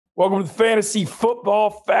Welcome to the Fantasy Football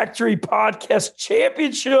Factory Podcast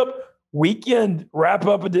Championship Weekend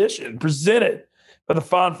Wrap-Up Edition, presented by the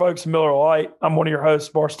fine folks of Miller Lite. I'm one of your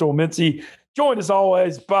hosts, Barstool Mintz, joined as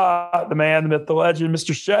always by the man, the myth, the legend,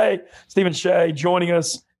 Mr. Cheah, Steven Cheah, joining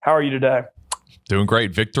us. How are you today? Doing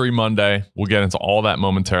great. Victory Monday. We'll get into all that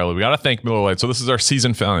momentarily. We got to thank Miller Lite. So this is our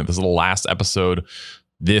season finale. This is the last episode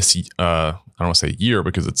this, I don't want to say year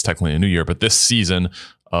because it's technically a new year, but this season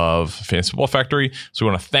of Fantasy Football Factory. So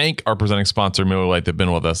we want to thank our presenting sponsor, Miller Lite. They've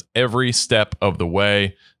been with us every step of the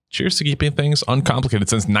way. Cheers to keeping things uncomplicated.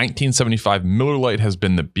 Since 1975, Miller Lite has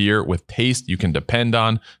been the beer with taste you can depend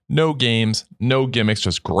on. No games, no gimmicks,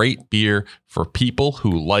 just great beer for people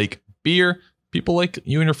who like beer. People like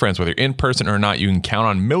you and your friends, whether you're in person or not, you can count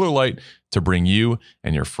on Miller Lite to bring you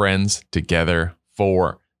and your friends together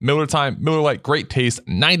for Miller time. Miller Lite, great taste,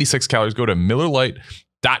 96 calories. Go to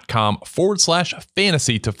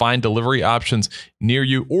MillerLite.com/fantasy to find delivery options near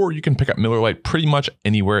you, or you can pick up Miller Lite pretty much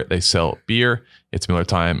anywhere they sell beer. It's Miller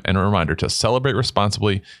time, and a reminder to celebrate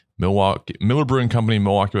responsibly. Miller Brewing Company,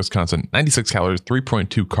 Milwaukee, Wisconsin, 96 calories,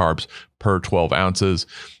 3.2 carbs per 12 ounces.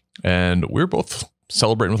 And we're both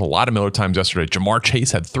celebrating with a lot of Miller times yesterday. Jamar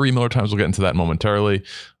Chase had 3 Miller times. We'll get into that momentarily.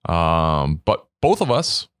 But both of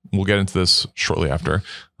us, we'll get into this shortly after,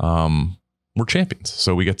 we're champions.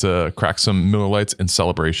 So we get to crack some Miller Lites in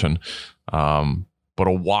celebration. But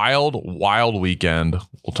a wild weekend.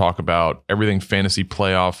 We'll talk about everything fantasy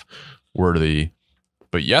playoff worthy.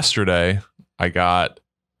 But yesterday, I got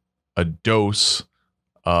a dose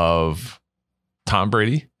of Tom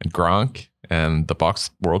Brady and Gronk and the Bucs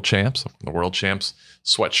world champs, the world champs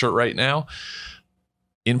sweatshirt right now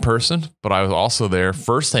in person. But I was also there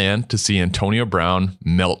firsthand to see Antonio Brown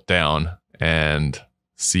melt down and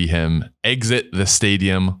see him exit the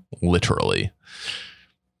stadium literally.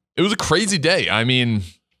 It was a crazy day. I mean,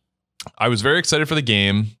 I was very excited for the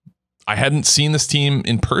game. I hadn't seen this team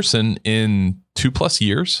in person in 2+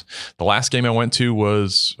 years. The last game I went to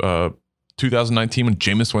was 2019 when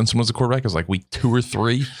Jameis Winston was the quarterback. It was like week 2 or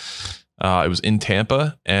 3. It was in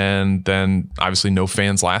Tampa, and then obviously no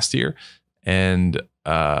fans last year. And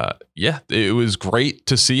it was great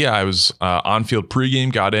to see. I was on-field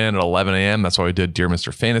pregame, got in at 11 a.m. That's why I did Dear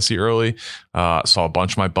Mr. Fantasy early. Saw a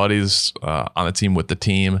bunch of my buddies on the team with the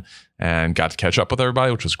team and got to catch up with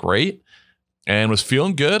everybody, which was great. And was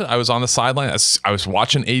feeling good. I was on the sideline. I was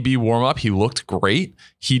watching AB warm up. He looked great.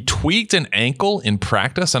 He tweaked an ankle in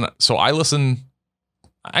practice. And so I listened.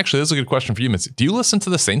 Actually, this is a good question for you, Mintz. Do you listen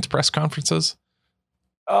to the Saints press conferences?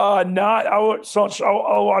 Not. I'll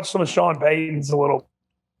watch some of Sean Payton's a little.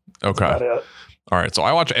 Okay. All right. So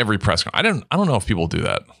I watch every press. I don't know if people do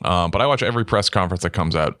that, but I watch every press conference that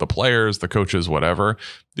comes out. The players, the coaches, whatever.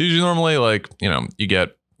 Usually, normally, you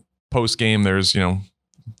get post game. There's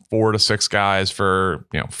 4 to 6 guys for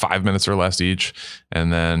 5 minutes or less each,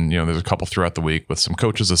 and then there's a couple throughout the week with some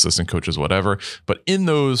coaches, assistant coaches, whatever. But in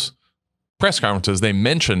those press conferences, they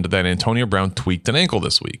mentioned that Antonio Brown tweaked an ankle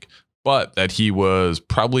this week, but that he was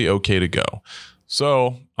probably okay to go.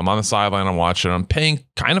 So I'm on the sideline, I'm watching, I'm paying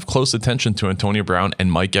kind of close attention to Antonio Brown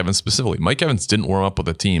and Mike Evans specifically. Mike Evans didn't warm up with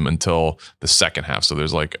the team until the second half. So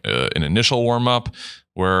there's an initial warm up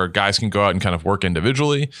where guys can go out and kind of work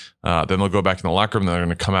individually. Then they'll go back in the locker room and they're going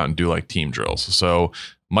to come out and do team drills. So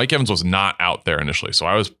Mike Evans was not out there initially. So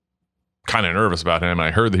I was kind of nervous about him, and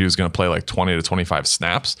I heard that he was going to play 20 to 25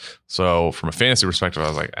 snaps. So from a fantasy perspective, I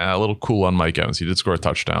was a little cool on Mike Evans. He did score a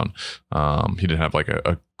touchdown. He didn't have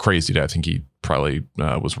a crazy day. I think he probably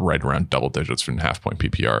was right around double digits from half-point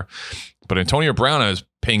PPR. But Antonio Brown, I was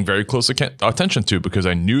paying very close attention to because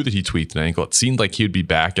I knew that he tweaked an ankle. It seemed like he would be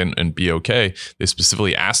back and be okay. They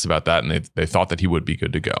specifically asked about that, and they thought that he would be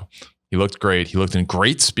good to go. He looked great. He looked in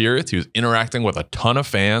great spirits. He was interacting with a ton of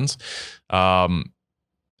fans.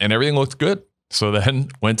 And everything looked good. So then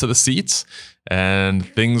went to the seats, and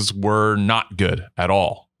things were not good at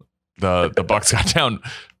all. The Bucs got down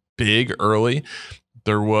big early.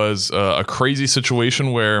 There was a crazy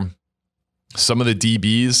situation where some of the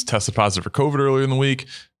DBs tested positive for COVID earlier in the week.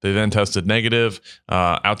 They then tested negative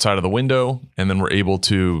outside of the window, and then were able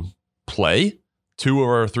to play. 2 of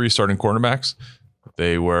our 3 starting cornerbacks.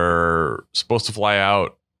 They were supposed to fly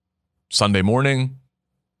out Sunday morning.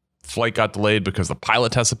 Flight got delayed because the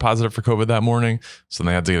pilot tested positive for COVID that morning. So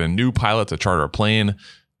they had to get a new pilot to charter a plane.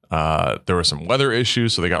 There were some weather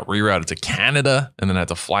issues, so they got rerouted to Canada and then had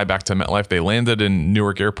to fly back to MetLife. They landed in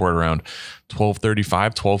Newark Airport around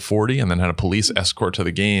 12:35, 12:40, and then had a police escort to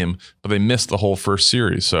the game, but they missed the whole first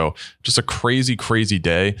series. So just a crazy, crazy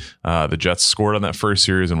day. The Jets scored on that first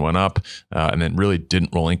series and went up, and then really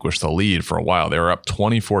didn't relinquish the lead for a while. They were up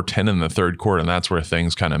 24-10 in the third quarter, and that's where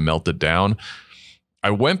things kind of melted down. I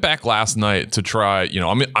went back last night to try,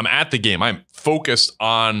 I'm at the game. I'm focused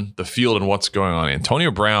on the field and what's going on. Antonio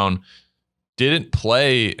Brown didn't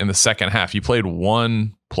play in the second half. He played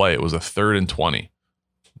one play. It was a 3rd and 20.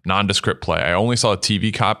 Nondescript play. I only saw a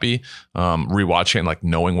TV copy, rewatching it and like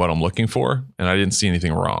knowing what I'm looking for, and I didn't see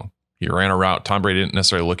anything wrong. He ran a route. Tom Brady didn't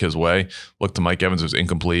necessarily look his way. Looked to Mike Evans, it was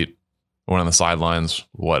incomplete. Went on the sidelines,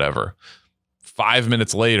 whatever. 5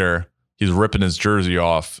 minutes later, he's ripping his jersey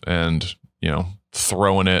off and,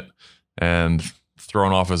 throwing it and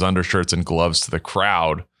throwing off his undershirts and gloves to the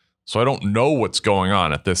crowd. So I don't know what's going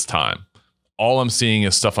on at this time. All I'm seeing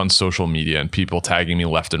is stuff on social media and people tagging me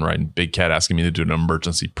left and right, and Big Cat asking me to do an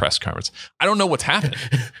emergency press conference. I don't know what's happening.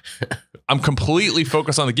 I'm completely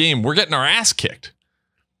focused on the game. We're getting our ass kicked.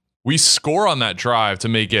 We score on that drive to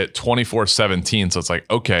make it 24-17. So it's like,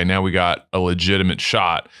 okay, now we got a legitimate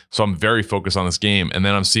shot. So I'm very focused on this game. And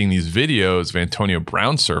then I'm seeing these videos of Antonio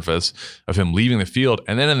Brown surface of him leaving the field.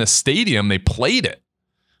 And then in the stadium, they played it.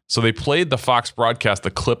 So they played the Fox broadcast,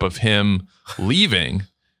 the clip of him leaving.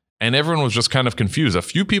 And everyone was just kind of confused. A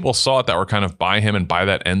few people saw it that were kind of by him and by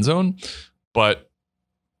that end zone. But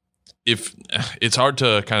if it's hard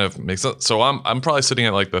to kind of make sense. So I'm probably sitting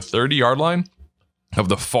at like the 30-yard line of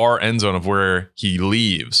the far end zone of where he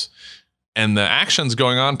leaves. And the action's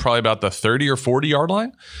going on probably about the 30 or 40-yard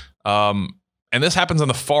line. And this happens on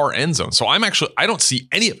the far end zone. So I don't see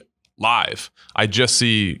any of it live. I just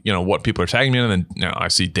see, what people are tagging me in. And then I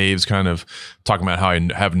see Dave's kind of talking about how I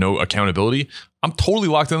have no accountability. I'm totally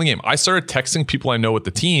locked in the game. I started texting people I know with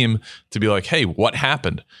the team to be like, hey, what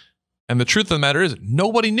happened? And the truth of the matter is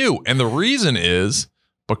nobody knew. And the reason is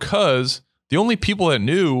because the only people that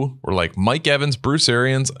knew were like Mike Evans, Bruce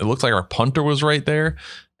Arians. It looks like our punter was right there.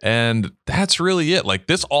 And that's really it. Like,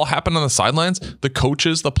 this all happened on the sidelines. The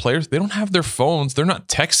coaches, the players, they don't have their phones. They're not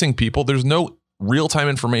texting people. There's no real-time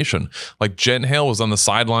information. Like, Jen Hale was on the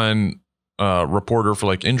sideline reporter for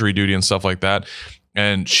like injury duty and stuff like that.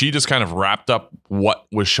 And she just kind of wrapped up what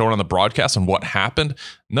was shown on the broadcast and what happened.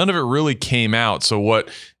 None of it really came out. So what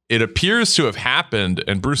it appears to have happened,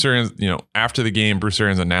 and Bruce Arians, after the game, Bruce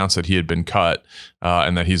Arians announced that he had been cut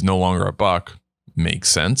and that he's no longer a Buck. Makes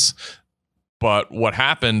sense. But what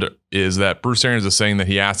happened is that Bruce Arians is saying that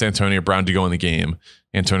he asked Antonio Brown to go in the game.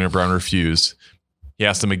 Antonio Brown refused. He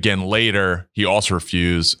asked him again later. He also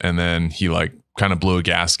refused. And then he kind of blew a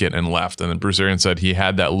gasket and left. And then Bruce Arians said he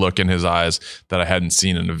had that look in his eyes that I hadn't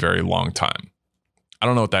seen in a very long time. I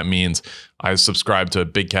don't know what that means. I subscribe to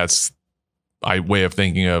Big Cat's way of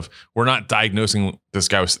thinking of, we're not diagnosing this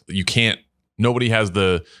guy with, nobody has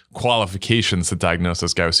the qualifications to diagnose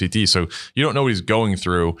this guy with CT. So you don't know what he's going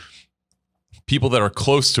through. People that are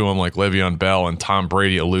close to him, like Le'Veon Bell and Tom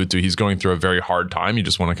Brady, allude to he's going through a very hard time. You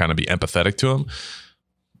just want to kind of be empathetic to him.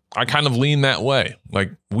 I kind of lean that way.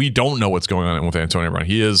 Like, we don't know what's going on with Antonio Brown.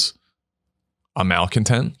 He is a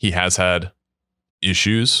malcontent. He has had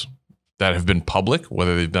issues that have been public,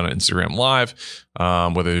 whether they've been on Instagram Live,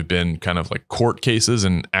 whether they've been kind of like court cases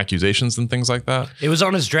and accusations and things like that. It was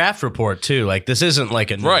on his draft report too. Like, this isn't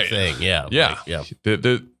like a new thing. Yeah. Yeah.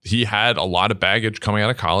 He had a lot of baggage coming out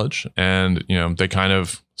of college, and, they kind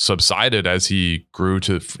of subsided as he grew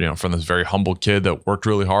to, from this very humble kid that worked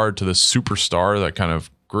really hard to this superstar that kind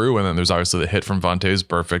of grew. And then there's obviously the hit from Vontaze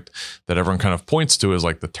Perfect that everyone kind of points to as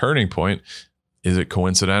like the turning point. Is it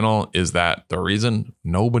coincidental? Is that the reason?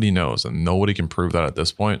 Nobody knows, and nobody can prove that at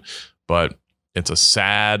this point. But it's a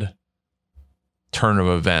sad turn of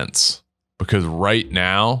events, because right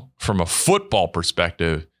now, from a football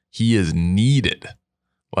perspective, he is needed.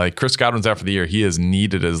 Like, Chris Godwin's out for the year. He is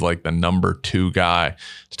needed as like the number 2 guy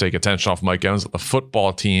to take attention off Mike Evans. The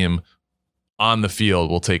football team on the field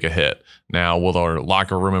will take a hit. Now, will their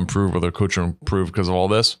locker room improve? Will their coach improve because of all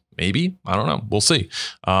this? Maybe. I don't know. We'll see.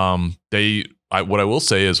 What I will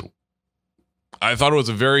say is, I thought it was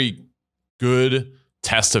a very good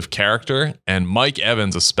test of character, and Mike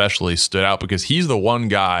Evans especially stood out because he's the one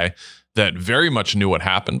guy that very much knew what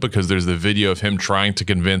happened, because there's the video of him trying to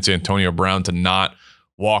convince Antonio Brown to not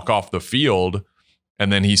walk off the field,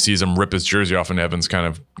 and then he sees him rip his jersey off, and Evans kind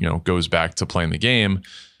of, goes back to playing the game.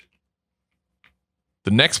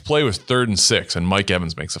 The next play was 3rd and 6, and Mike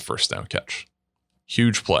Evans makes a first down catch.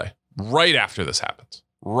 Huge play. Right after this happens.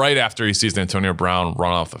 Right after he sees Antonio Brown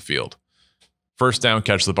run off the field. First down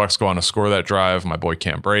catch. The Bucs go on to score that drive. My boy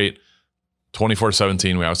Cam Brate.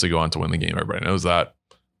 24-17. We obviously go on to win the game. Everybody knows that.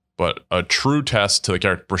 But a true test to the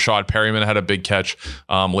character. Rashad Perryman had a big catch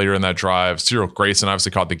later in that drive. Cyril Grayson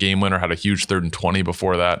obviously caught the game winner. Had a huge 3rd and 20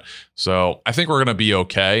 before that. So I think we're going to be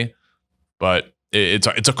okay. But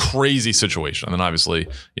it's a crazy situation. And then obviously,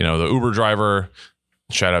 the Uber driver,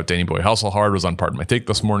 shout out Danny Boy Hustlehard, was on Pardon My Take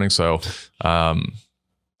this morning. So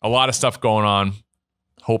a lot of stuff going on.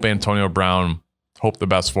 Hope Antonio Brown, hope the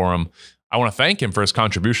best for him. I want to thank him for his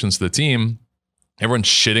contributions to the team. Everyone's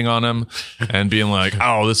shitting on him and being like,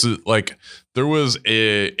 oh, this is like, there was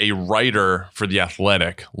a writer for The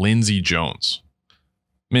Athletic, Lindsey Jones.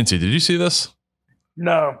 Minty, did you see this?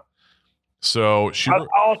 No. So she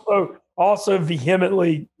also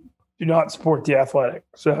vehemently do not support The Athletic.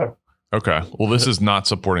 So okay, well, this is not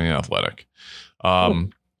supporting The Athletic.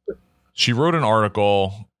 She wrote an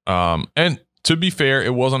article, and to be fair,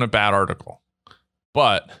 it wasn't a bad article,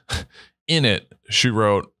 but in it she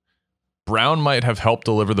wrote, Brown might have helped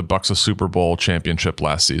deliver the Bucs a Super Bowl championship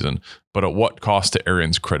last season, but at what cost to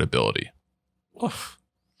Arians' credibility? Oof.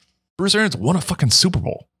 Bruce Arians won a fucking Super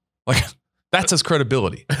Bowl. Like, that's his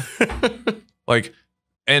credibility. Like,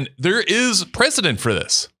 and there is precedent for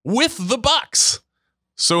this with the Bucs.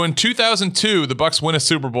 So in 2002, the Bucs win a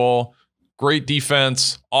Super Bowl. Great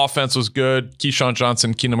defense. Offense was good. Keyshawn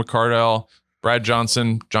Johnson, Keenan McCardell, Brad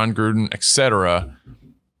Johnson, John Gruden, etc.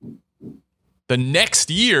 The next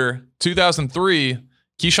year, 2003,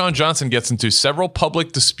 Keyshawn Johnson gets into several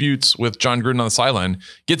public disputes with John Gruden on the sideline,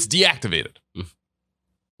 gets deactivated,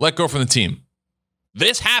 let go from the team.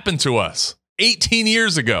 This happened to us 18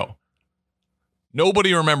 years ago.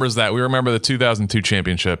 Nobody remembers that. We remember the 2002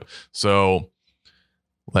 championship. So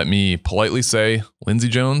let me politely say, Lindsey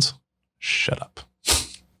Jones, shut up.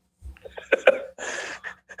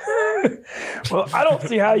 Well, I don't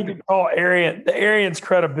see how you can call the Arians'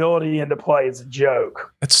 credibility into play as a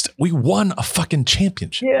joke. We won a fucking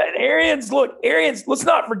championship. Yeah, and Arians, let's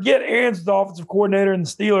not forget Arians was the offensive coordinator in the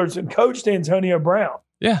Steelers and coached Antonio Brown.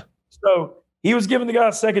 Yeah. So he was giving the guy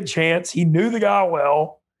a second chance. He knew the guy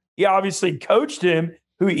well. He obviously coached him,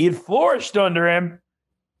 who he had flourished under him.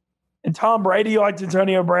 And Tom Brady liked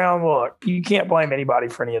Antonio Brown. Look, you can't blame anybody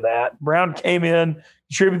for any of that. Brown came in,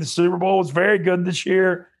 contributed to the Super Bowl, was very good this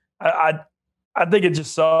year. I think it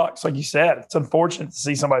just sucks. Like you said, it's unfortunate to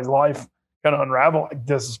see somebody's life kind of unravel like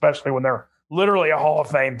this, especially when they're literally a Hall of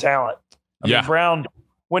Fame talent. I mean, Brown,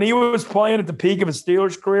 when he was playing at the peak of his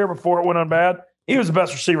Steelers career before it went on bad, he was the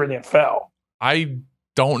best receiver in the NFL. I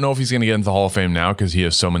don't know if he's going to get into the Hall of Fame now because he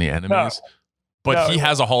has so many enemies, but he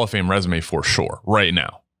has a Hall of Fame resume for sure right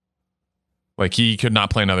now. Like, he could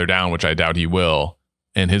not play another down, which I doubt he will.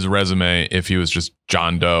 And his resume, if he was just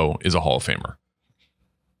John Doe, is a Hall of Famer.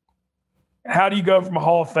 How do you go from a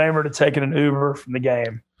Hall of Famer to taking an Uber from the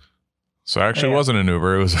game? So actually, it wasn't an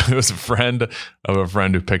Uber. It was a friend of a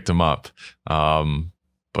friend who picked him up.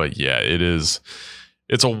 But yeah, it's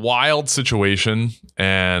a wild situation.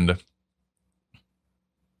 And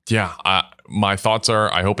yeah, my thoughts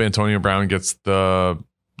are, I hope Antonio Brown gets the,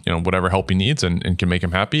 whatever help he needs and can make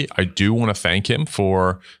him happy. I do want to thank him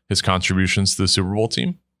for his contributions to the Super Bowl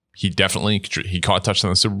team. He caught a touchdown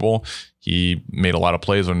in the Super Bowl. He made a lot of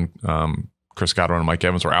plays when Chris Godwin and Mike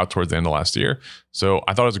Evans were out towards the end of last year. So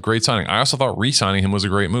I thought it was a great signing. I also thought re-signing him was a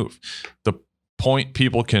great move. The thing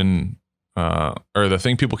people can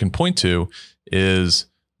point to is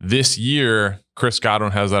this year, Chris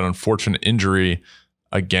Godwin has that unfortunate injury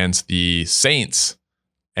against the Saints,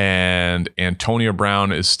 and Antonio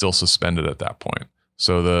Brown is still suspended at that point.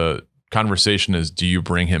 So the conversation is, do you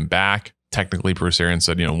bring him back? Technically, Bruce Arians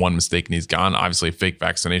said, one mistake and he's gone. Obviously, a fake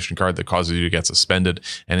vaccination card that causes you to get suspended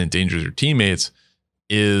and endangers your teammates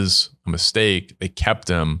is a mistake. They kept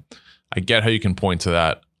him. I get how you can point to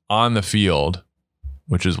that on the field,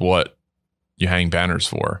 which is what you hang banners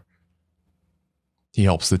for. He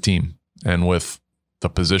helps the team. And with the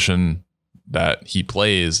position that he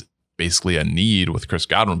plays, basically a need with Chris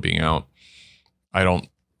Godwin being out, I don't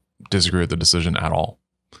disagree with the decision at all.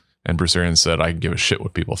 And Bruce Arians said, I can give a shit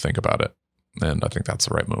what people think about it. And I think that's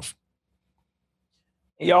the right move.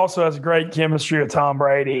 He also has great chemistry with Tom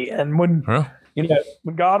Brady. And when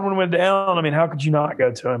Godwin went down, I mean, how could you not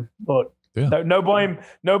go to him? Look, no blame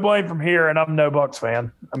from here. And I'm no Bucs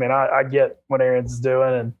fan. I mean, I get what Arians is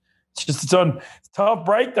doing. And it's just it's a tough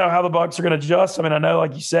break, though, how the Bucs are going to adjust. I mean, I know,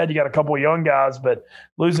 like you said, you got a couple of young guys, but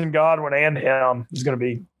losing Godwin and him is going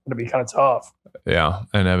to be kind of tough. Yeah.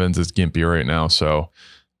 And Evans is gimpy right now. So,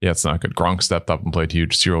 yeah, it's not good. Gronk stepped up and played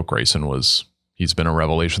huge. Cyril Grayson he's been a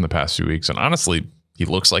revelation the past few weeks. And honestly, he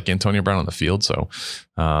looks like Antonio Brown on the field. So,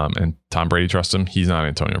 and Tom Brady trusts him. He's not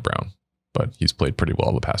Antonio Brown, but he's played pretty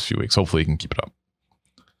well the past few weeks. Hopefully he can keep it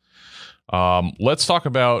up. Let's talk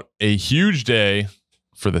about a huge day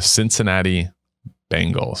for the Cincinnati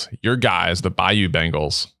Bengals. Your guys, the Bayou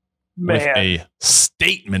Bengals, with a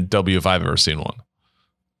statement W if I've ever seen one.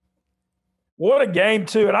 What a game,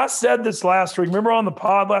 too. And I said this last week. Remember on the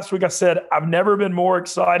pod last week, I said, I've never been more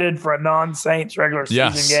excited for a non-Saints regular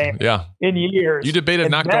season game in years. You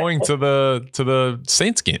debated not going to the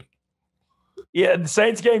Saints game. Yeah, the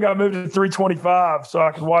Saints game got moved to 325, so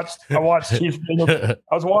I could watch. I watched Chiefs. I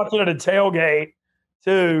was watching it at a tailgate,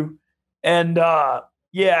 too. And,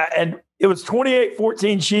 and it was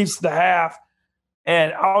 28-14 Chiefs at the half.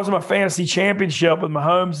 And I was in my fantasy championship with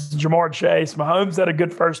Mahomes and Jamar Chase. Mahomes had a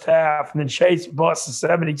good first half, and then Chase busts a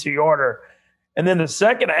 72-yarder. And then the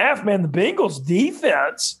second half, man, the Bengals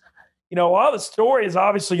defense, a lot of the story is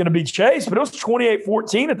obviously going to be Chase, but it was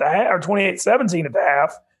 28-14 at the half, or 28-17 at the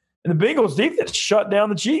half. And the Bengals defense shut down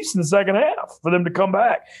the Chiefs in the second half for them to come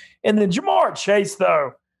back. And then Jamar Chase,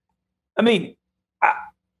 though,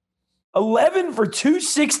 11 for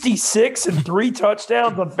 266 and 3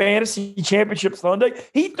 touchdowns on Fantasy Championship Sunday.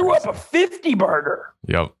 He threw up a 50-burger.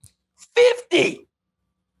 Yep. 50.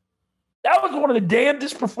 That was one of the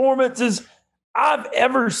damnedest performances I've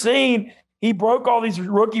ever seen. He broke all these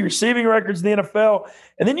rookie receiving records in the NFL.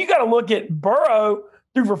 And then you got to look at Burrow,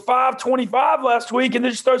 threw for 525 last week, and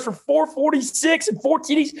then just throws for 446 and 4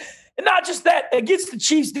 TDs. And not just that, against the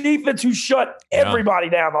Chiefs defense who shut everybody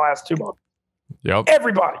down the last 2 months. Yep.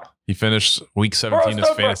 Everybody. He finished week 17 as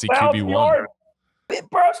fantasy QB1.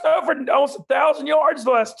 Burrow's over almost 1,000 yards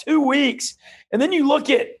the last 2 weeks. And then you look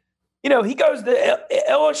at, he goes to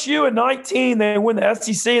LSU in 19. They win the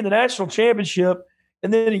SEC and the national championship.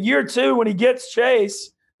 And then a year or two, when he gets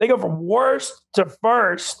Chase, they go from worst to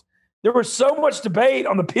first. There was so much debate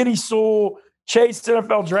on the Penny Sewell Chase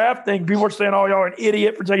NFL draft thing. People were saying, oh, y'all are an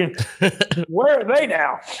idiot for taking – where are they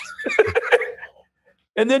now?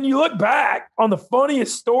 And then you look back on the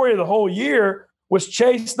funniest story of the whole year was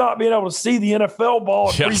Chase not being able to see the NFL ball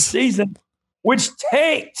in preseason, which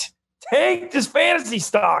tanked his fantasy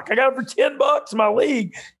stock. I got it for $10 in my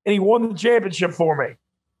league, and he won the championship for me.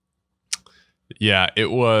 Yeah,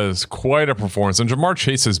 it was quite a performance. And Jamar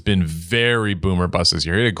Chase has been very boomer bust this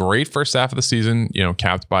year. He had a great first half of the season,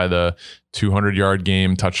 capped by the 200-yard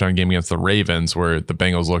touchdown game against the Ravens, where the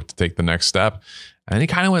Bengals looked to take the next step. And then he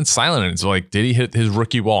kind of went silent. And it's like, did he hit his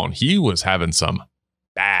rookie wall? And he was having some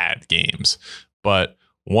bad games. But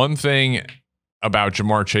one thing about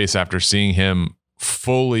Jamar Chase, after seeing him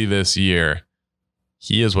fully this year,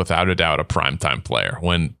 he is without a doubt a primetime player.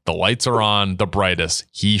 When the lights are on the brightest,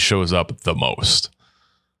 he shows up the most.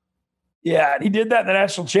 Yeah, and he did that in the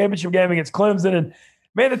national championship game against Clemson. And,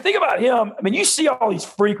 man, the thing about him, you see all these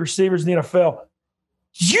freak receivers in the NFL.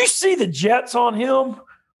 Did you see the Jets on him?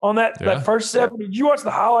 On that first 70, did you watch the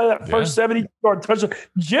highlight of that first 70-yard touchdown?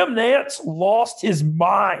 Jim Nantz lost his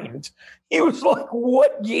mind. He was like,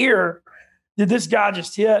 what year did this guy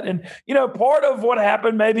just hit? And, part of what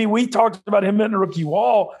happened, maybe we talked about him hitting the rookie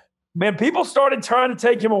wall. Man, people started trying to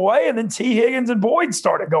take him away, and then T. Higgins and Boyd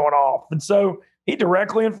started going off. And so he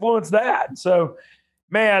directly influenced that. And so,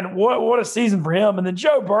 man, what a season for him. And then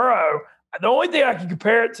Joe Burrow, the only thing I can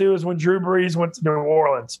compare it to is when Drew Brees went to New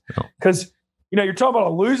Orleans. Because you're talking about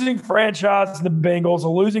a losing franchise in the Bengals, a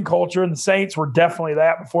losing culture, and the Saints were definitely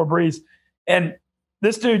that before Breeze. And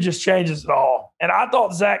this dude just changes it all. And I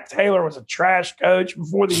thought Zach Taylor was a trash coach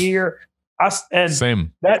before the year.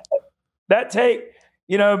 Same. That take,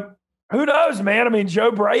 who knows, man?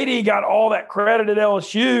 Joe Brady got all that credit at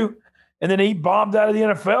LSU, and then he bombed out of the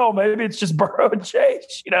NFL. Maybe it's just Burrow and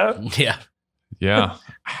Chase, Yeah. Yeah.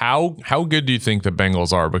 How good do you think the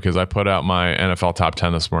Bengals are? Because I put out my NFL top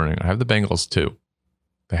 10 this morning. I have the Bengals 2.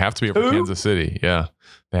 They have to be over Kansas City. Yeah.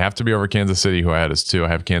 They have to be over Kansas City, who I had as 2. I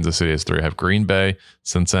have Kansas City as 3. I have Green Bay,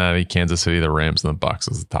 Cincinnati, Kansas City, the Rams, and the Bucs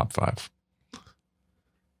as the top 5.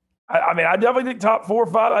 I definitely think top 4 or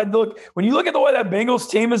 5. When you look at the way that Bengals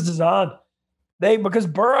team is designed, because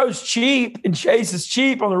Burrow's cheap and Chase is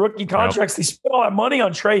cheap on the rookie contracts, they spent all that money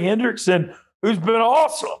on Trey Hendrickson, who's been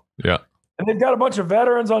awesome. Yeah. And they've got a bunch of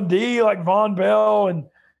veterans on D like Von Bell and,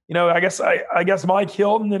 I guess Mike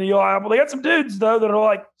Hilton and Eli Apple. They got some dudes, though, that are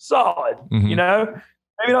like solid, maybe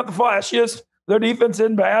not the flashiest. Their defense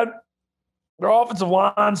isn't bad. Their offensive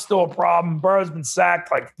line's still a problem. Burrow's been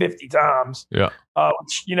sacked like 50 times. Yeah.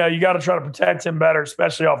 Which, you got to try to protect him better,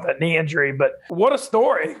 especially off that knee injury. But what a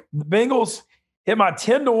story. The Bengals hit my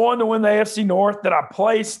 10-1 to win the AFC North that I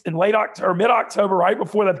placed in mid-October, right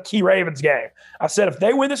before the key Ravens game. I said, if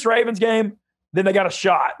they win this Ravens game, then they got a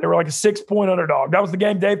shot. They were like a 6-point underdog. That was the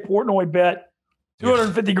game Dave Portnoy bet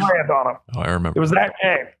 $250,000 on them. Oh, I remember. It was that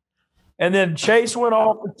game. And then Chase went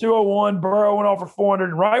off for 201. Burrow went off for 400.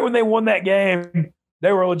 And right when they won that game,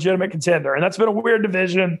 they were a legitimate contender. And that's been a weird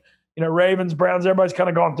division. Ravens, Browns, everybody's kind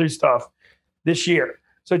of gone through stuff this year.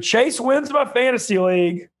 So Chase wins my fantasy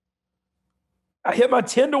league. I hit my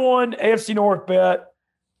 10-1 AFC North bet,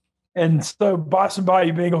 and so buy some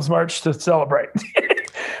Bayou Bengals merch to celebrate.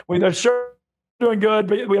 They're sure doing good,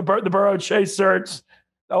 but we have the Burrow Chase certs.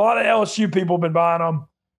 A lot of LSU people have been buying them.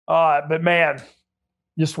 But, man,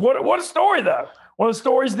 just what a story, though. One of the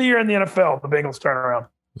stories of the year in the NFL, the Bengals turnaround.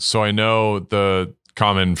 So I know the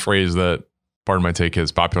common phrase that, pardon my take,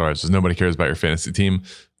 has popularized is nobody cares about your fantasy team.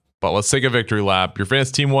 But let's take a victory lap. Your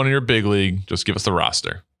fantasy team won in your big league. Just give us the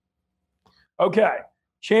roster. Okay.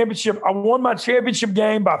 Championship. I won my championship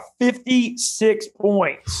game by 56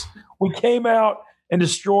 points. We came out and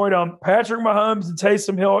destroyed them. Patrick Mahomes and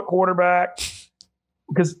Taysom Hill at quarterback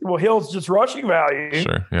because, Hill's just rushing value.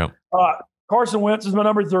 Sure, yeah. Carson Wentz is my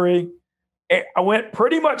number 3. I went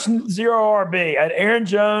pretty much 0 RB. And Aaron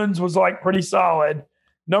Jones was pretty solid.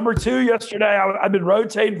 Number 2 yesterday, I've been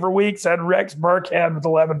rotating for weeks. I had Rex Burkhead with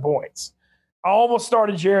 11 points. I almost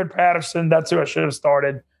started Jared Patterson. That's who I should have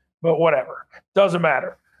started. But whatever. Doesn't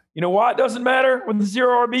matter. You know why it doesn't matter with the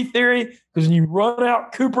 0 RB theory? Because when you run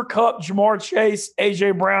out Cooper Kupp, Jamar Chase,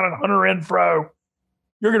 A.J. Brown, and Hunter Renfrow,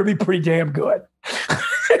 you're going to be pretty damn good.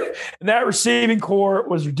 And that receiving core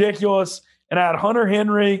was ridiculous. And I had Hunter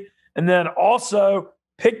Henry, and then also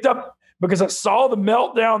picked up, because I saw the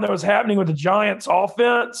meltdown that was happening with the Giants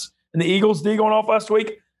offense and the Eagles D going off last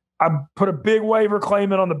week. I put a big waiver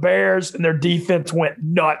claim in on the Bears, and their defense went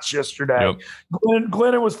nuts yesterday. Yep.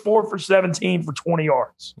 Glennon was 4 for 17 for 20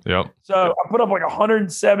 yards. Yep. So I put up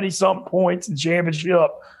 170-something points in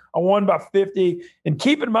championship. I won by 50. And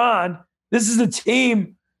keep in mind, this is a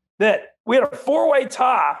team that we had a 4-way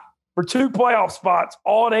tie for 2 playoff spots,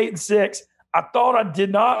 all at 8 and 6. I thought I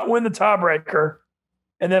did not win the tiebreaker.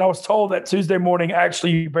 And then I was told that Tuesday morning,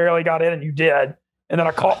 actually, you barely got in, and you did. And then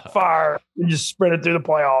I caught fire and just sprinted through the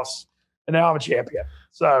playoffs. And now I'm a champion.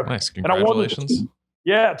 So nice. Congratulations.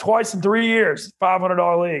 Yeah, twice in 3 years,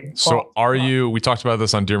 $500 league. So we talked about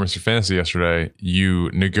this on Dear Mr. Fantasy yesterday. You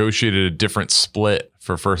negotiated a different split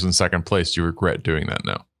for first and second place. Do you regret doing that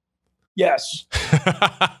now? Yes.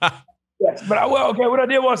 Yes. But what I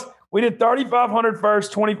did was we did 3,500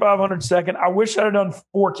 first, 2,500 second. I wish I'd have done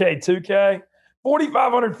 4K, 2K.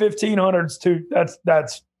 4,500, 1,500 is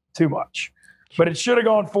that's too much. But it should have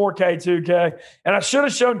gone 4K, 2K. And I should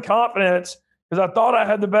have shown confidence because I thought I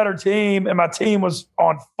had the better team and my team was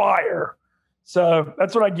on fire. So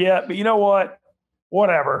that's what I get. But you know what?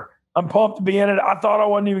 Whatever. I'm pumped to be in it. I thought I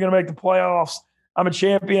wasn't even going to make the playoffs. I'm a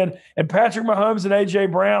champion. And Patrick Mahomes and A.J.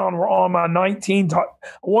 Brown were on my 19. I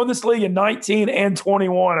won this league in 19 and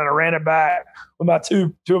 21, and I ran it back with my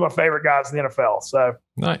two of my favorite guys in the NFL. So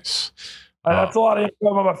nice. That's a lot of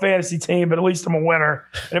income on my fantasy team, but at least I'm a winner.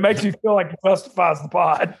 And it makes me feel like it justifies the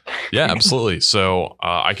pod. Yeah, absolutely. So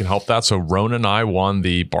I can help that. So Ronan and I won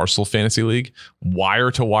the Barstool Fantasy League.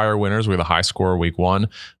 Wire-to-wire winners. We had a high score week 1.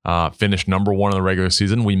 Finished number 1 in the regular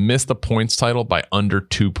season. We missed the points title by under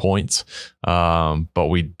 2 points, but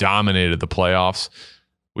we dominated the playoffs.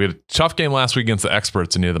 We had a tough game last week against the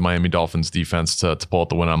experts and needed the Miami Dolphins defense to pull out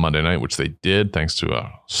the win on Monday night, which they did thanks to a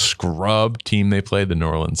scrub team they played, the New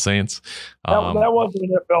Orleans Saints. That was an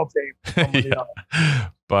NFL team. Yeah.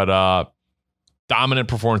 But dominant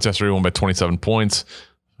performance yesterday, won by 27 points.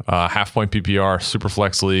 Half-point PPR, super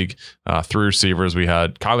flex league, 3 receivers. We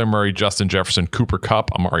had Kyler Murray, Justin Jefferson, Cooper Kupp,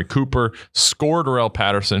 Amari Cooper, scored Darrell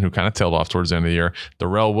Patterson, who kind of tailed off towards the end of the year,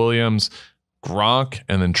 Darrell Williams, Gronk,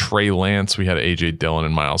 and then Trey Lance. We had A.J. Dillon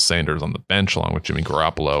and Miles Sanders on the bench, along with Jimmy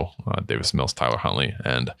Garoppolo, Davis Mills, Tyler Huntley,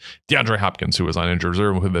 and DeAndre Hopkins, who was on injured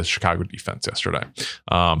reserve with the Chicago defense yesterday.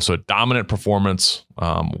 So a dominant performance,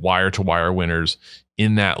 wire-to-wire winners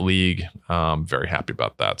in that league. Very happy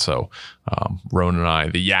about that. So Ronan and I,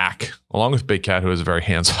 the Yak, along with Big Cat, who is a very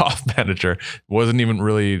hands-off manager, wasn't even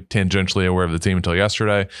really tangentially aware of the team until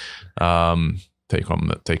yesterday. Take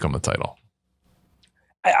home the title.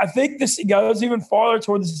 I think this goes even farther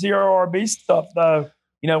toward the 0 RB stuff, though.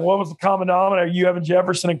 What was the common denominator? You having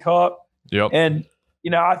Jefferson and Kupp. Yep. And,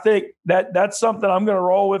 I think that's something I'm going to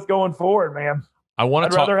roll with going forward, man.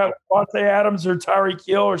 I'd rather have Devontae Adams or Tyreek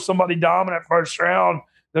Hill or somebody dominant first round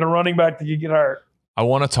than a running back that you get hurt. I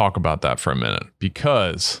want to talk about that for a minute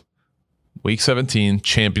because Week 17,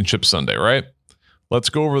 Championship Sunday, right? Let's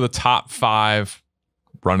go over the top 5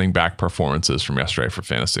 running back performances from yesterday for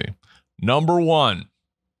fantasy. Number 1.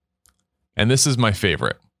 And this is my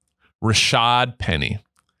favorite, Rashad Penny.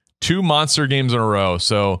 2 monster games in a row.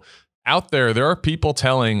 So out there are people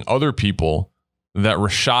telling other people that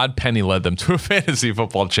Rashad Penny led them to a fantasy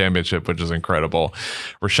football championship, which is incredible.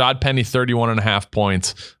 Rashad Penny, 31.5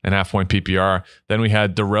 points and half-point PPR. Then we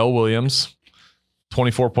had Darrell Williams,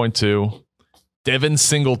 24.2. Devin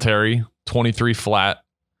Singletary, 23 flat.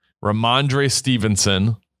 Ramondre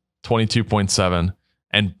Stevenson, 22.7,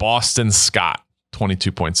 and Boston Scott,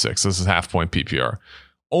 22.6. This is half point PPR.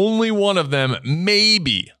 Only one of them,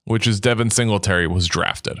 maybe, which is Devin Singletary, was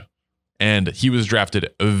drafted. And he was drafted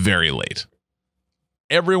very late.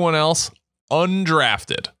 Everyone else,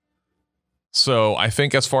 undrafted. So I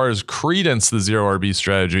think as far as credence the zero RB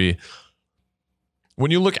strategy,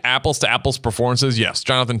 when you look apples to apples performances, yes,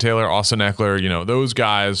 Jonathan Taylor, Austin Eckler, those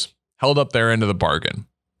guys held up their end of the bargain.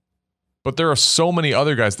 But there are so many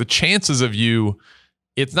other guys. The chances of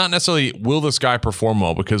it's not necessarily will this guy perform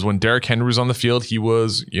well, because when Derrick Henry was on the field, he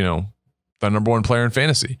was, the number one player in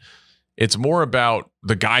fantasy. It's more about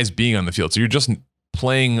the guys being on the field. So you're just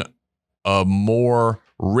playing a more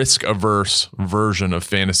risk-averse version of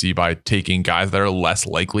fantasy by taking guys that are less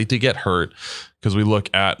likely to get hurt. Because we look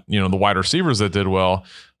at, the wide receivers that did well.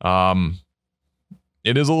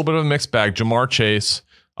 It is a little bit of a mixed bag. Jamar Chase,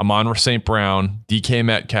 Amon-Ra St. Brown, DK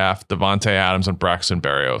Metcalf, Devontae Adams, and Braxton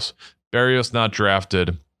Berrios. Berrios not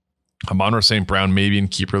drafted. Amon-Ra St. Brown maybe in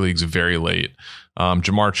keeper leagues very late.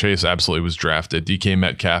 Jamar Chase absolutely was drafted. DK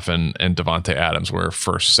Metcalf and Devontae Adams were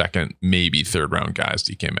first, second, maybe third round guys,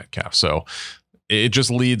 DK Metcalf. So it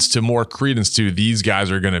just leads to more credence to these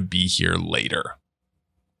guys are going to be here later.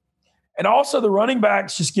 And also the running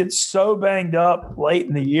backs just get so banged up late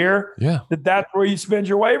in the year that's where you spend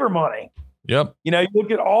your waiver money. Yep. You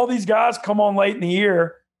look at all these guys come on late in the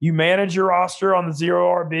year. You manage your roster on the zero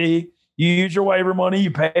RB. You use your waiver money.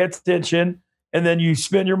 You pay attention. And then you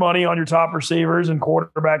spend your money on your top receivers and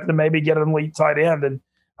quarterback to maybe get an elite tight end. And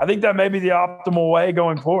I think that may be the optimal way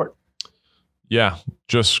going forward. Yeah,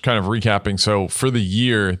 just kind of recapping. So for the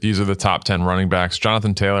year, these are the top 10 running backs: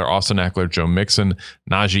 Jonathan Taylor, Austin Eckler, Joe Mixon,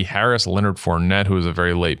 Najee Harris, Leonard Fournette, who was a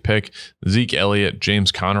very late pick, Zeke Elliott,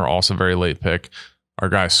 James Conner, also very late pick. Our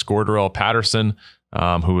guy Scordell Patterson,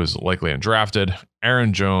 who was likely undrafted,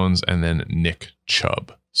 Aaron Jones, and then Nick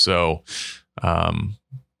Chubb. So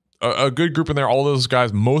a good group in there. All those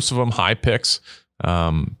guys, most of them high picks.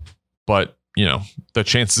 But, the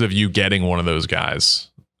chances of you getting one of those guys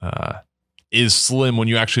is slim when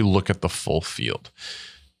you actually look at the full field.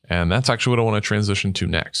 And that's actually what I want to transition to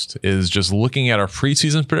next, is just looking at our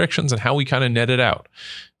preseason predictions and how we kind of net it out.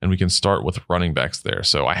 And we can start with running backs there.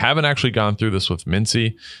 So I haven't actually gone through this with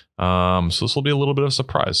Mincy. So this will be a little bit of a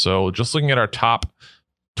surprise. So just looking at our top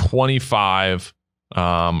 25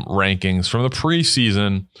 rankings from the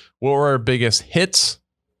preseason, what were our biggest hits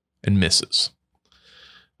and misses?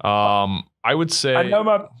 I would say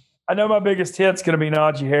I know my biggest hit's going to be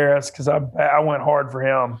Najee Harris because I went hard for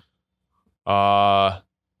him.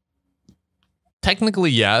 Technically,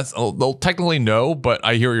 yes. Well, technically, no, but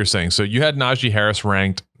I hear what you're saying. So you had Najee Harris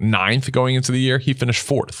ranked 9th going into the year. He finished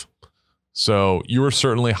 4th. So you were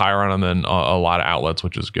certainly higher on him than a lot of outlets,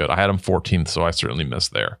 which is good. I had him 14th, so I certainly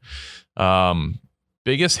missed there.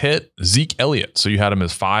 Biggest hit, Zeke Elliott. So you had him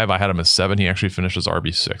as 5. I had him as 7. He actually finished as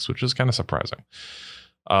RB6, which is kind of surprising.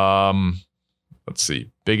 Let's see.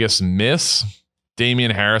 Biggest miss, Damian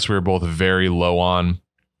Harris. We were both very low on.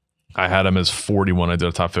 I had him as 41. I did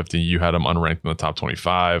a top 50. You had him unranked in the top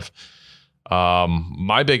 25.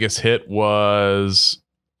 My biggest hit was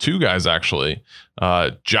 2 guys, actually.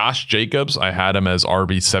 Josh Jacobs, I had him as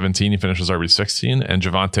RB17. He finished as RB16. And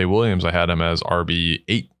Javonte Williams, I had him as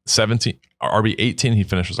RB18. He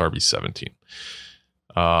finished as RB17.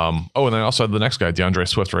 And then I also had the next guy, DeAndre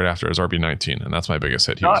Swift, right after as RB19. And that's my biggest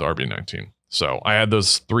hit. He was RB19. So I had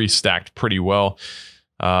those 3 stacked pretty well.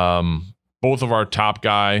 Both of our top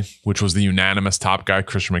guy, which was the unanimous top guy,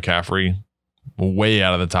 Christian McCaffrey, way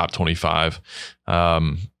out of the top 25.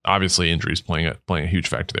 Obviously, injuries playing a huge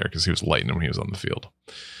factor there because he was lighting when he was on the field.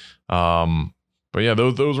 But yeah,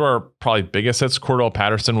 those were our probably biggest hits. Cordell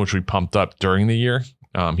Patterson, which we pumped up during the year.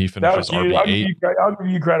 He finished as RB8. I'll give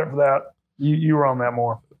you credit for that. You were on that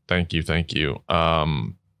more. Thank you.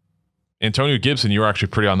 Antonio Gibson, you were actually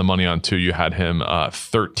pretty on the money on too. You had him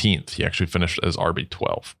 13th. He actually finished as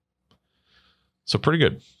RB12. So pretty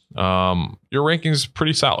good. Your ranking's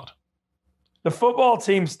pretty solid. The football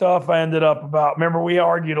team stuff I ended up about. Remember, we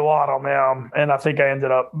argued a lot on them, and I think I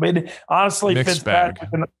ended up. But honestly, mixed bag.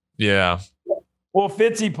 Yeah. Well,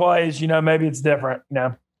 Fitzy plays, maybe it's different,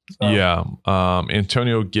 So. Yeah.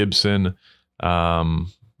 Antonio Gibson, I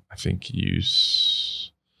think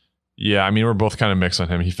yeah, I mean, we're both kind of mixed on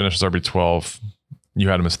him. He finished RB12. You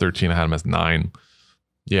had him as 13. I had him as 9.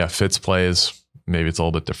 Yeah, Fitz plays. Maybe it's a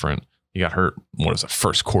little bit different. He got hurt,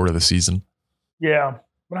 first quarter of the season? Yeah.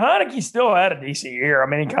 But Heineke still had a decent year. I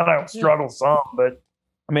mean, he kind of struggled some, but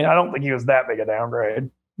I mean, I don't think he was that big a downgrade.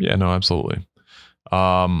 Yeah, no, absolutely.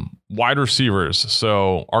 Wide receivers.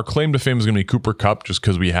 So our claim to fame is going to be Cooper Kupp, just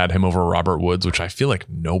because we had him over Robert Woods, which I feel like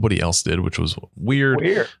nobody else did, which was weird.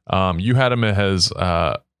 You had him as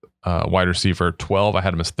wide receiver 12. I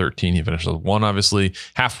had him as 13. He finished as 1, obviously.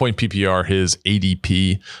 Half point PPR, his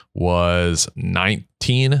ADP was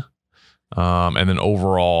 19. And then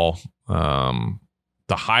overall,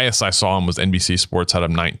 the highest I saw him was NBC Sports had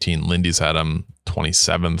him 19. Lindy's had him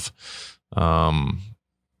 27th.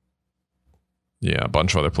 Yeah, a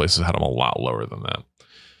bunch of other places had him a lot lower than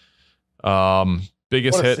that.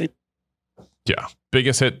 Biggest hit. Yeah.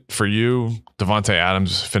 Biggest hit for you, Devontae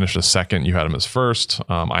Adams finished as second. You had him as first.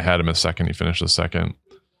 I had him as second. He finished as second.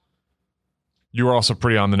 You were also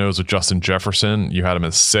pretty on the nose with Justin Jefferson. You had him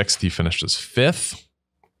as sixth. He finished as fifth.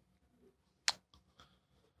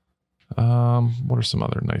 What are some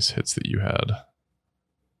other nice hits that you had?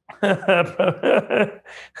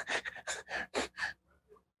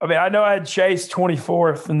 I mean, I know I had Chase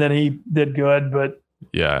 24th, and then he did good, but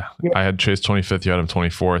yeah, I had Chase 25th. You had him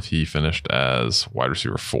 24th. He finished as wide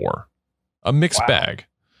receiver 4. A mixed bag.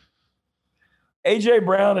 AJ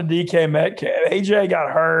Brown and DK Metcalf. AJ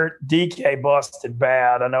got hurt. DK busted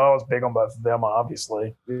bad. I know I was big on both of them,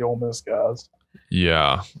 obviously. The Ole Miss guys.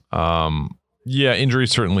 Yeah. Yeah, injury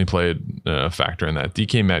certainly played a factor in that.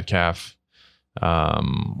 DK Metcalf,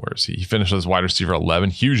 where is he? He finished as wide receiver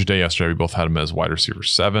 11. Huge day yesterday. We both had him as wide receiver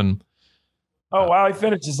 7. Oh, wow. He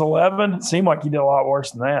finished as 11. It seemed like he did a lot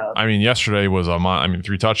worse than that. I mean, yesterday was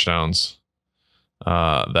 3 touchdowns.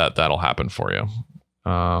 That'll happen for you.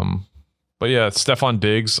 But yeah, Stephon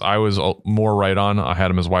Diggs, I was more right on. I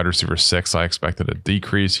had him as wide receiver 6. I expected a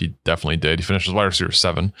decrease. He definitely did. He finished as wide receiver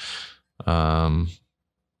 7.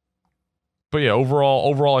 But yeah,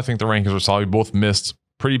 overall, I think the rankings were solid. We both missed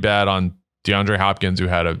pretty bad on DeAndre Hopkins, who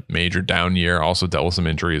had a major down year, also dealt with some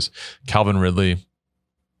injuries. Calvin Ridley,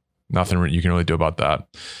 nothing you can really do about that.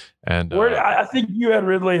 And I think you had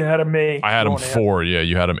Ridley ahead of me. I had him 4. Yeah,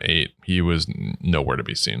 you had him 8. He was nowhere to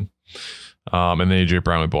be seen. And then AJ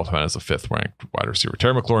Brown, we both had as the 5th ranked wide receiver.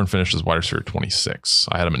 Terry McLaurin finished as wide receiver 26.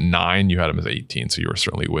 I had him at 9. You had him as 18. So you were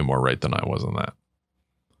certainly way more right than I was on that.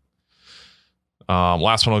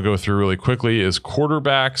 Last one I'll go through really quickly is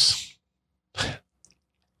quarterbacks.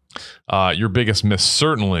 Your biggest miss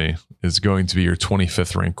certainly is going to be your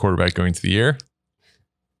 25th ranked quarterback going to the year.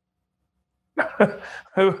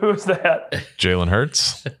 Who's that? Jalen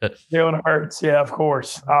Hurts. Jalen Hurts, yeah, of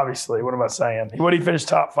course. Obviously. What am I saying? What did he finish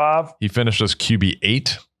top 5? He finished as QB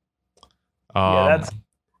 8. Yeah,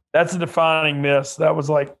 that's a defining miss. That was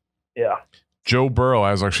like, yeah. Joe Burrow,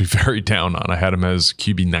 I was actually very down on. I had him as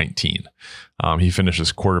QB 19. He finished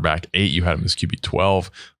as quarterback 8. You had him as QB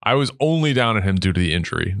 12. I was only down on him due to the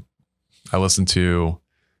injury. I listened to,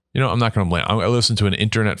 I'm not going to blame. I listened to an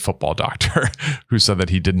internet football doctor who said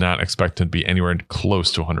that he did not expect him to be anywhere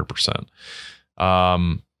close to 100%.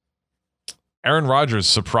 Aaron Rodgers,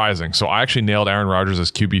 surprising. So I actually nailed Aaron Rodgers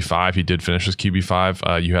as QB 5. He did finish as QB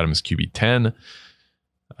 5. You had him as QB 10.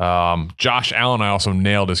 Josh Allen, I also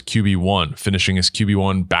nailed as QB 1, finishing as QB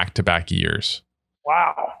 1 back-to-back years.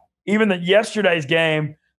 Wow. Even yesterday's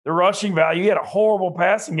game, the rushing value, he had a horrible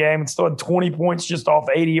passing game and still had 20 points just off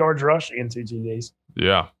 80 yards rushing in 2 TDs.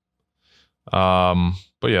 Yeah.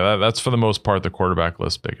 But yeah, that's for the most part the quarterback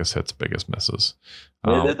list. Biggest hits, biggest misses.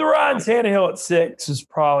 The Ryan Tannehill at 6 is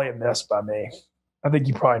probably a miss by me. I think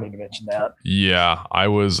you probably need to mention that. Yeah, I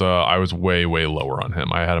was way lower on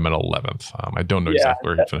him. I had him at 11th. I don't know exactly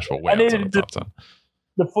where he finished, but way outside the top 10.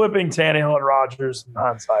 The flipping Tannehill and Rodgers in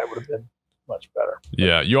hindsight would have been much better.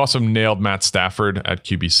 Yeah, you also nailed Matt Stafford at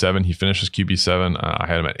QB 7. He finished as QB 7. I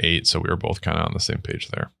had him at 8, so we were both kind of on the same page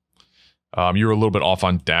there. You were a little bit off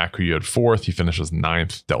on Dak, who you had 4th. He finished as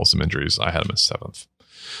 9th, dealt with some injuries. I had him as 7th.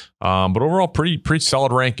 But overall, pretty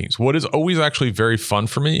solid rankings. What is always actually very fun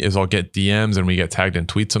for me is I'll get DMs and we get tagged in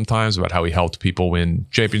tweets sometimes about how we helped people win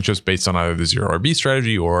championships based on either the 0RB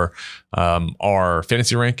strategy or our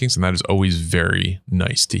fantasy rankings. And that is always very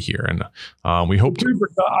nice to hear. And we hope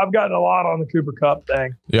I've gotten a lot on the Cooper Kupp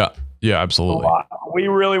thing. Yeah, absolutely. We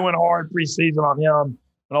really went hard preseason on him.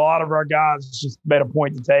 And a lot of our guys just made a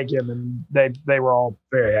point to take him, and they were all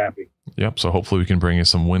very happy. Yep. So hopefully we can bring you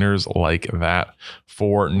some winners like that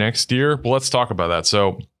for next year. But let's talk about that.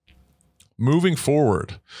 So moving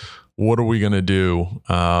forward, what are we going to do?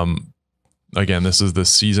 Again, this is the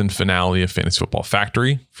season finale of Fantasy Football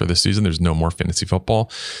Factory for this season. There's no more fantasy football.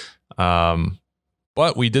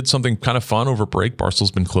 But we did something kind of fun over break.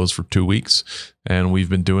 Barstool's been closed for 2 weeks, and we've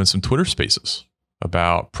been doing some Twitter spaces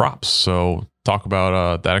about props. So talk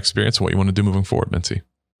about that experience and what you want to do moving forward, Mincy.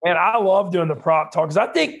 Man, I love doing the prop talk because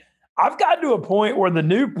I I've gotten to a point where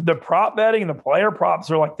the prop betting and the player props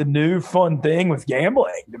are like the new fun thing with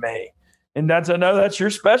gambling to me. And I know that's your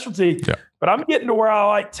specialty, but I'm getting to where I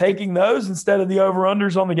like taking those instead of the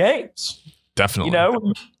over-unders on the games. Definitely.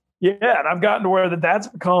 And I've gotten to where that's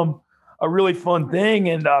become a really fun thing,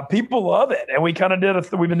 and people love it. And we kind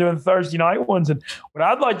of we've been doing Thursday night ones. And what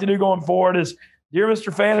I'd like to do going forward is, Dear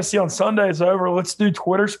Mr. Fantasy on Sunday is over. Let's do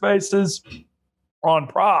Twitter Spaces on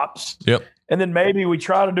props. Yep. And then maybe we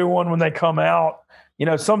try to do one when they come out.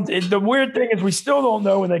 The weird thing is we still don't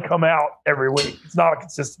know when they come out every week. It's not a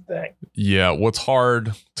consistent thing. Yeah. What's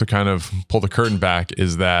hard to kind of pull the curtain back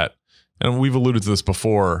is that, and we've alluded to this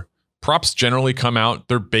before, props generally come out.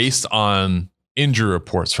 They're based on injury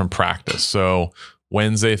reports from practice. So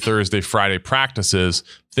Wednesday, Thursday, Friday practices,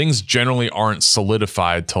 things generally aren't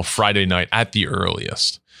solidified till Friday night at the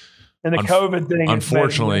earliest. And the COVID thing.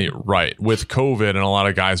 Unfortunately, right. With COVID and a lot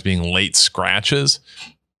of guys being late scratches,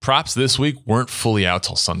 props this week weren't fully out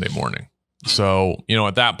till Sunday morning. So,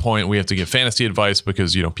 at that point, we have to give fantasy advice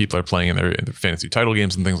because, people are playing in their fantasy title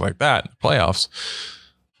games and things like that, playoffs.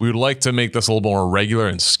 We would like to make this a little more regular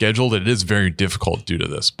and scheduled. It is very difficult due to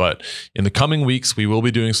this. But in the coming weeks, we will be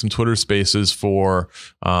doing some Twitter Spaces for,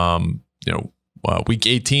 week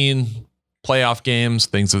 18 playoff games,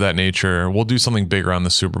 things of that nature. We'll do something bigger on the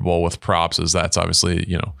Super Bowl with props, as that's obviously,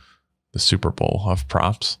 the Super Bowl of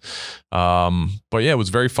props. But yeah, it was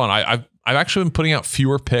very fun. I've actually been putting out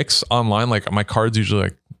fewer picks online. Like my card's usually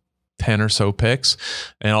like 10 or so picks,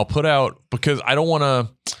 and I'll put out, because I don't want to,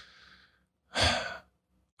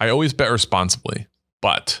 I always bet responsibly,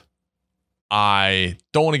 but I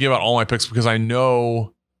don't want to give out all my picks because I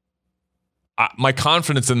know my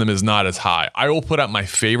confidence in them is not as high. I will put out my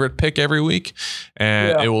favorite pick every week,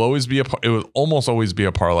 and it will almost always be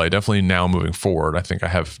a parlay. Definitely now moving forward. I think I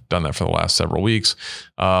have done that for the last several weeks.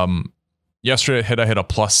 Yesterday I hit a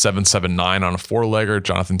plus 779 on a 4-legger.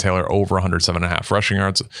 Jonathan Taylor over 107.5 rushing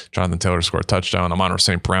yards. Jonathan Taylor scored a touchdown. Amon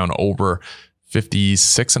St. Brown over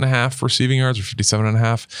 56.5 receiving yards, or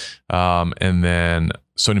 57.5. And then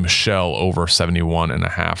Sony Michel over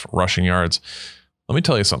 71.5 rushing yards. Let me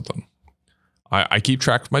tell you something. I keep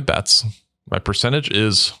track of my bets. My percentage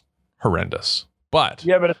is horrendous, but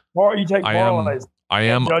but it's you take parlays. I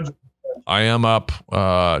am up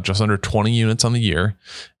just under 20 units on the year,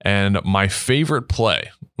 and my favorite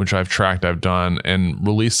play, which I've tracked, I've done and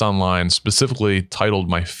released online, specifically titled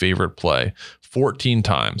my favorite play 14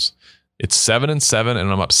 times. It's 7-7, and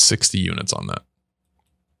I'm up 60 units on that.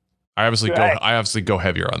 I obviously go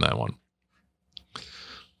heavier on that one.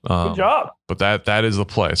 Good job. But that is the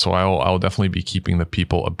play. So I'll definitely be keeping the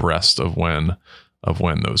people abreast of when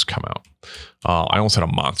those come out. I almost had a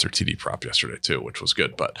monster TD prop yesterday too, which was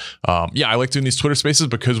good. But I like doing these Twitter Spaces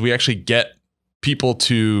because we actually get people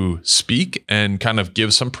to speak and kind of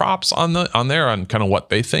give some props on there on kind of what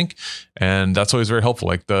they think, and that's always very helpful.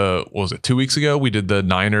 Like 2 weeks ago we did the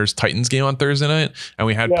Niners Titans game on Thursday night, and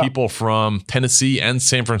we had people from Tennessee and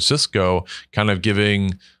San Francisco kind of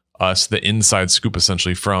giving us the inside scoop,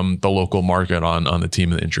 essentially, from the local market on the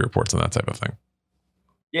team and the injury reports and that type of thing.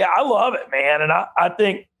 Yeah, I love it, man. And I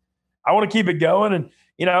think I want to keep it going. And,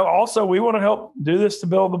 also we want to help do this to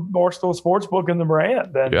build the Barstool Sportsbook and the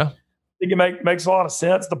brand. And I think it makes a lot of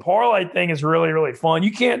sense. The parlay thing is really, really fun.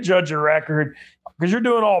 You can't judge your record because you're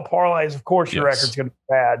doing all parlays. Of course, your record's going to be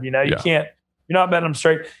bad. You can't, you're not betting them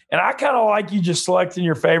straight. And I kind of like you just selecting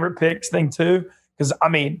your favorite picks thing too. Because,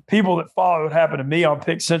 people that follow what happened to me on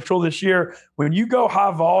Pick Central this year, when you go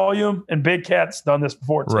high volume, and Big Cat's done this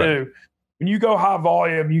before too, when you go high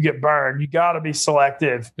volume, you get burned. You got to be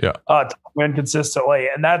selective to win consistently.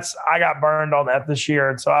 And I got burned on that this year.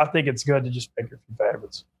 And so I think it's good to just pick your few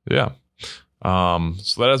favorites. Yeah.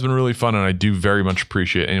 So that has been really fun. And I do very much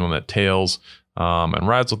appreciate anyone that tails and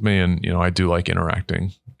rides with me. And, I do like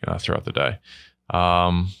interacting throughout the day.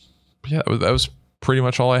 That was pretty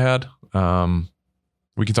much all I had.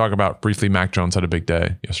 We can talk about briefly. Mac Jones had a big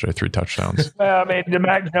day yesterday, 3 touchdowns. The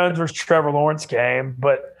Mac Jones versus Trevor Lawrence game,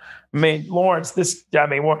 but Lawrence,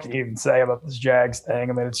 what can you even say about this Jags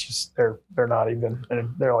thing? It's just they're not even.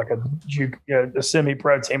 They're like a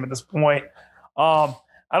semi-pro team at this point. I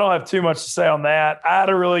don't have too much to say on that. I had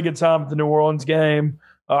a really good time at the New Orleans game.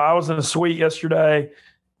 I was in a suite yesterday.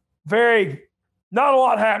 Not a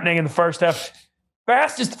lot happening in the first half.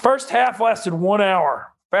 The first half lasted 1 hour.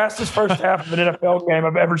 Fastest first half of an NFL game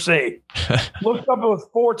I've ever seen. Looked up, it was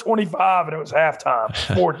 4:25, and it was halftime.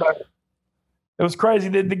 4:30. It was crazy.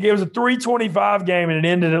 It was a 3:25 game, and it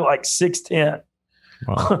ended at like 6:10.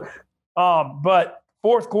 Wow. But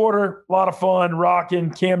fourth quarter, a lot of fun,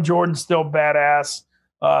 rocking. Cam Jordan's still badass.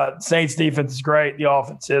 Saints defense is great. The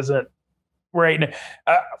offense isn't. rating.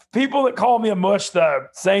 People that call me a mush, the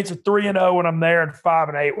Saints are 3-0 when I'm there and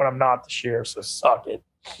 5-8 when I'm not this year. So suck it.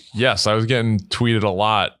 Yes, I was getting tweeted a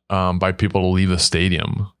lot by people to leave the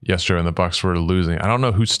stadium yesterday when the Bucs were losing. I don't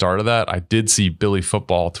know who started that. I did see Billy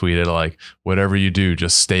Football tweeted like, "Whatever you do,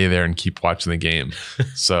 just stay there and keep watching the game."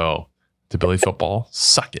 So to Billy Football,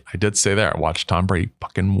 suck it. I did stay there. I watched Tom Brady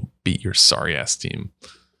fucking beat your sorry ass team.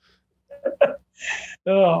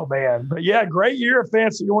 Oh man, but yeah, great year of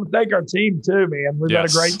fantasy. You want to thank our team too, man. We've got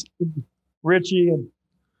a great team. Richie and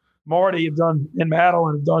Marty have done, and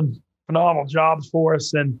Madeline have done phenomenal jobs for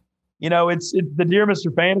us. And, you know, it's the Dear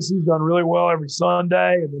Mr. Fantasy's done really well every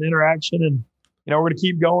Sunday and an interaction. And, you know, we're going to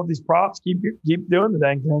keep going with these props, keep doing the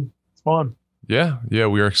dang thing. It's fun. Yeah,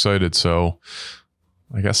 we are excited. So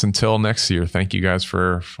I guess until next year, thank you guys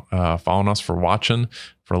for following us, for watching,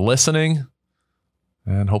 for listening.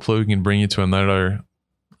 And hopefully we can bring you to another,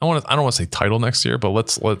 I don't want to say title next year, but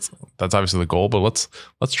let's that's obviously the goal, but let's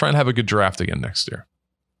try and have a good draft again next year.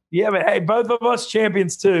 Yeah, but hey, both of us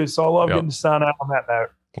champions too. So I love getting to sign out on that note.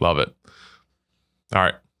 Love it. All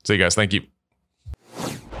right. See you guys. Thank you.